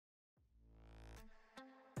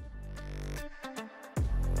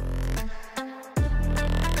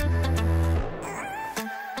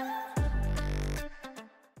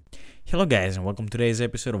Hello guys and welcome to today's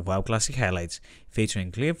episode of WoW Classic Highlights, featuring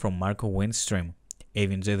a clip from Marco Wynn's stream. If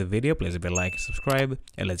you enjoyed the video, please leave a like and subscribe,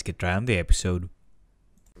 and let's get right on the episode.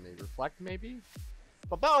 Reflect maybe?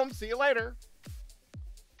 But boom, see you later.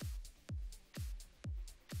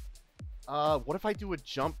 What if I do a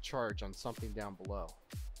jump charge on something down below?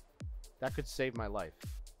 That could save my life.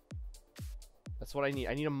 That's what I need.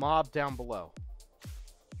 I need a mob down below.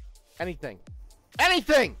 Anything.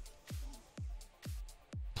 Anything!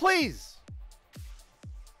 Please!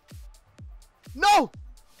 No!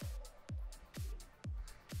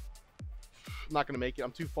 I'm not gonna make it.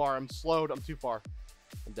 I'm too far. I'm slowed. I'm too far.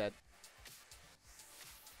 I'm dead.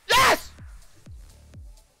 Yes!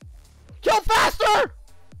 Kill faster!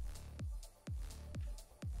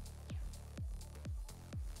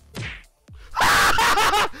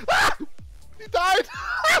 He died!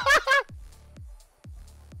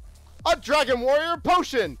 A Dragon Warrior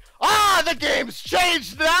potion! Ah, the game's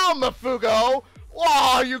changed now, Mafugo!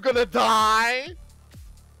 Oh, are you gonna die?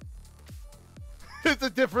 It's a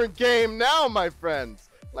different game now, my friends.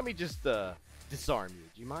 Let me just, disarm you.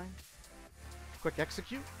 Do you mind? Quick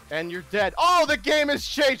execute. And you're dead. Oh, the game has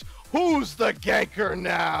changed! Who's the ganker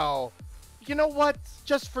now? You know what?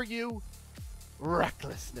 Just for you.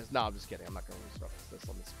 Recklessness. No, I'm just kidding. I'm not gonna use recklessness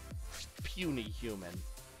on this puny human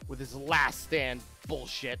with his last stand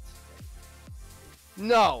bullshit.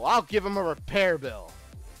 No, I'll give him a repair bill.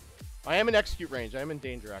 I am in execute range. I am in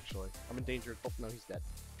danger, actually. I'm in danger. Oh, no, he's dead.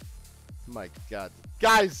 My god.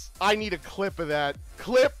 Guys, I need a clip of that.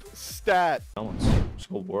 Clip stat. Balance. It's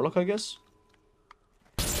called Warlock, I guess.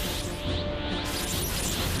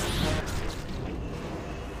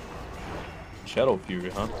 Shadow Fury,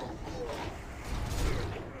 huh?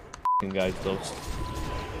 F***ing guy toast.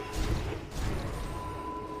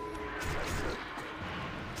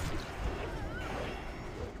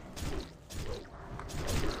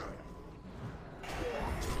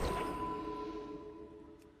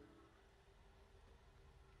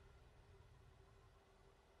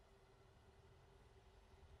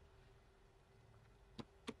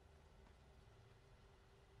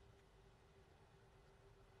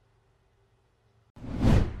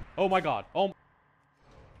 Oh my god. Oh. Oh,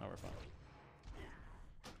 we're fine.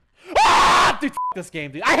 Ah! Dude, f this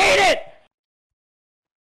game, dude. I hate it!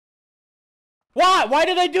 Why? Why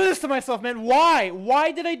did I do this to myself, man? Why?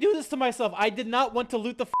 Why did I do this to myself? I did not want to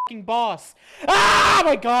loot the fucking boss. Ah!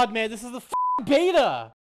 My god, man. This is the fucking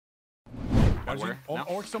beta. Where?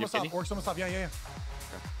 Orc's almost off. Orc's almost off. Yeah. Okay.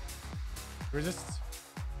 Resist.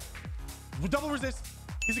 Double resist.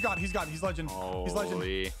 He's a god. He's god. He's legend. He's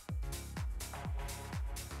legend.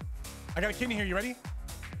 I got a kidney here. You ready?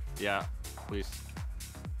 Yeah, please.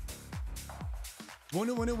 Wound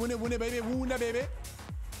it, baby. Wound it, baby.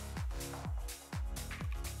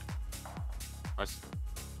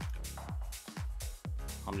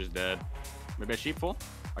 I'm just dead. Maybe a sheep full?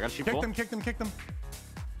 I got a sheep full. Kick them.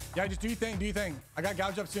 Yeah, just do your thing. I got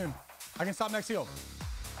gouge up soon. I can stop next heal.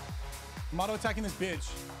 I'm auto attacking this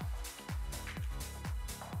bitch.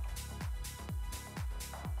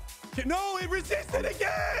 No, it resisted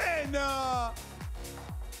again!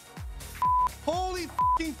 Holy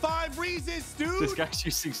fucking 5 resists, dude! This guy's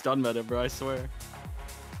using stun meta, bro, I swear.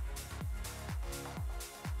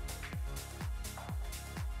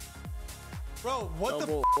 Bro, what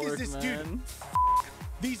Double the fuck is this, man. dude?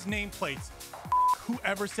 These nameplates.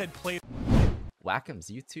 Whoever said play. Whack'ems,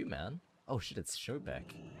 you too, man. Oh shit, it's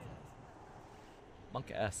SHOBEK.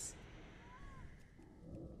 Monk S.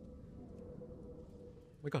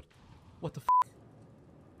 Oh my god. What the f? Oh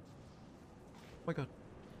my god.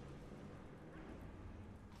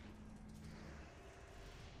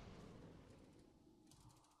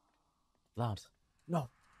 Loud. No.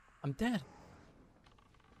 I'm dead.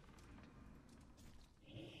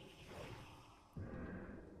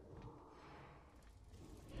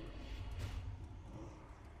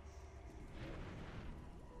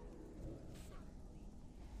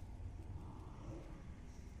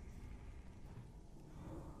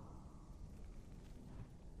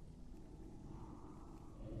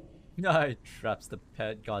 No, it traps the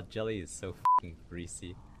pet. God, jelly is so fucking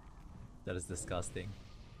greasy. That is disgusting.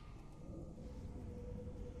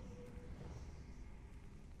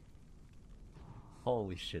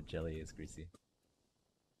 Holy shit, jelly is greasy.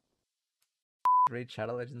 Raid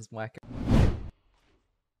Shadow Legends whack.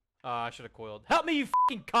 I should have coiled. Help me, you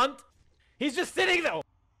fucking cunt! He's just sitting there!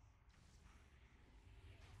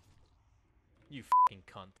 You fucking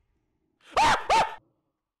cunt.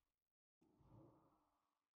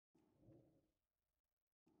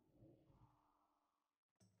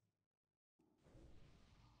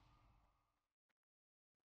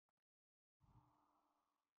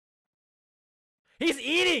 He's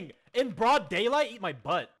eating in broad daylight. Eat my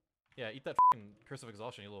butt. Yeah, eat that fucking curse of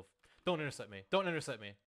exhaustion, you little. Don't intercept me. Don't intercept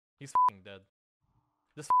me. He's fucking dead.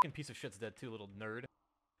 This fucking piece of shit's dead too, little nerd.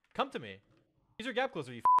 Come to me. Use your gap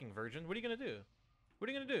closer, you fucking virgin. What are you gonna do? What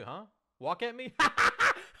are you gonna do, huh? Walk at me?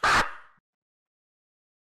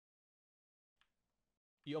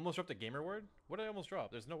 You almost dropped a gamer word? What did I almost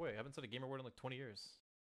drop? There's no way. I haven't said a gamer word in like 20 years.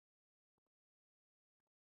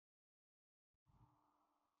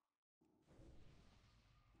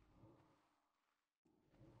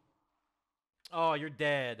 Oh, you're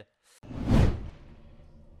dead.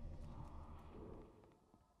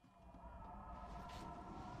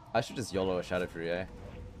 I should just YOLO a Shadow Fury, eh?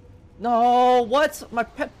 No, what? My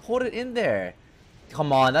pet poured it in there.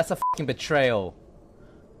 Come on, that's a fucking betrayal.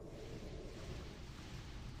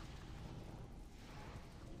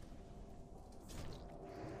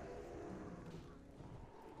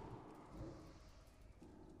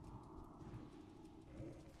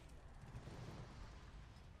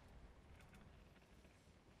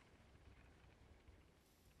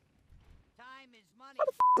 How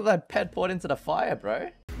the fuck did that pet poured into the fire, bro?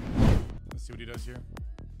 Let's see what he does here.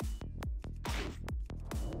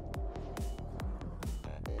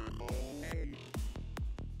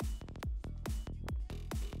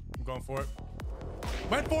 I'm going for it.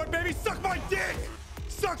 Went for it, baby! Suck my dick!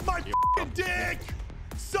 Suck my f***ing dick!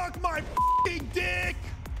 Suck my f***ing dick!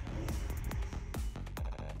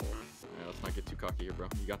 Yeah, let's not get too cocky here, bro.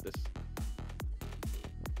 You got this.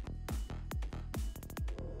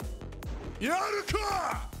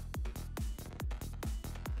 Yaruka!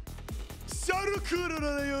 Sarukuru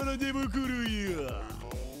no yona debukuru ya.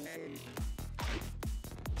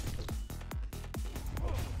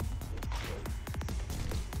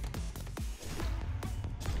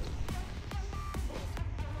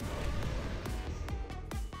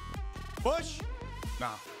 Push?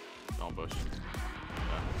 Nah. Don't push.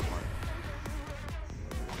 Yeah, smart.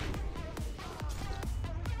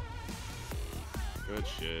 Good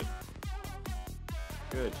shit.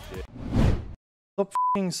 Good shit. Stop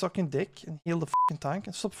fucking sucking dick and heal the fucking tank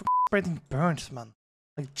and stop fucking spreading burns, man.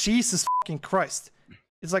 Like, Jesus fucking Christ.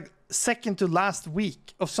 It's like second to last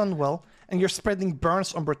week of Sunwell and you're spreading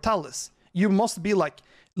burns on Brutalis. You must be like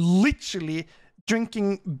literally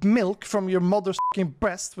drinking milk from your mother's fucking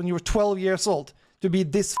breast when you were 12 years old to be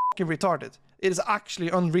this fucking retarded. It is actually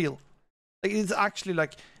unreal. Like, it's actually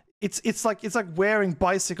like it's like wearing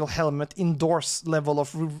bicycle helmet indoors level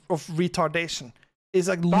of retardation. It's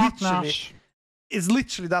like literally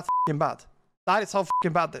that fucking bad. That is how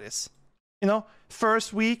fucking bad that is. You know,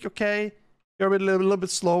 first week, okay, you're a little bit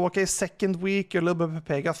slow. Okay, second week, you're a little bit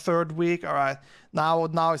pepega. Third week, all right. Now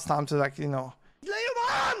it's time to, like, you know,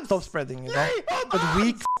 stop spreading, you know. But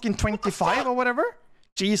week fucking 25 or whatever,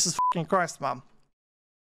 Jesus fucking Christ, man.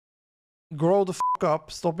 Grow the fuck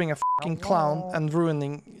up, stop being a fucking clown and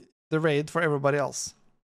ruining the raid for everybody else.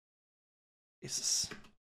 Jesus.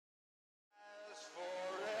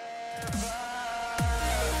 Forever.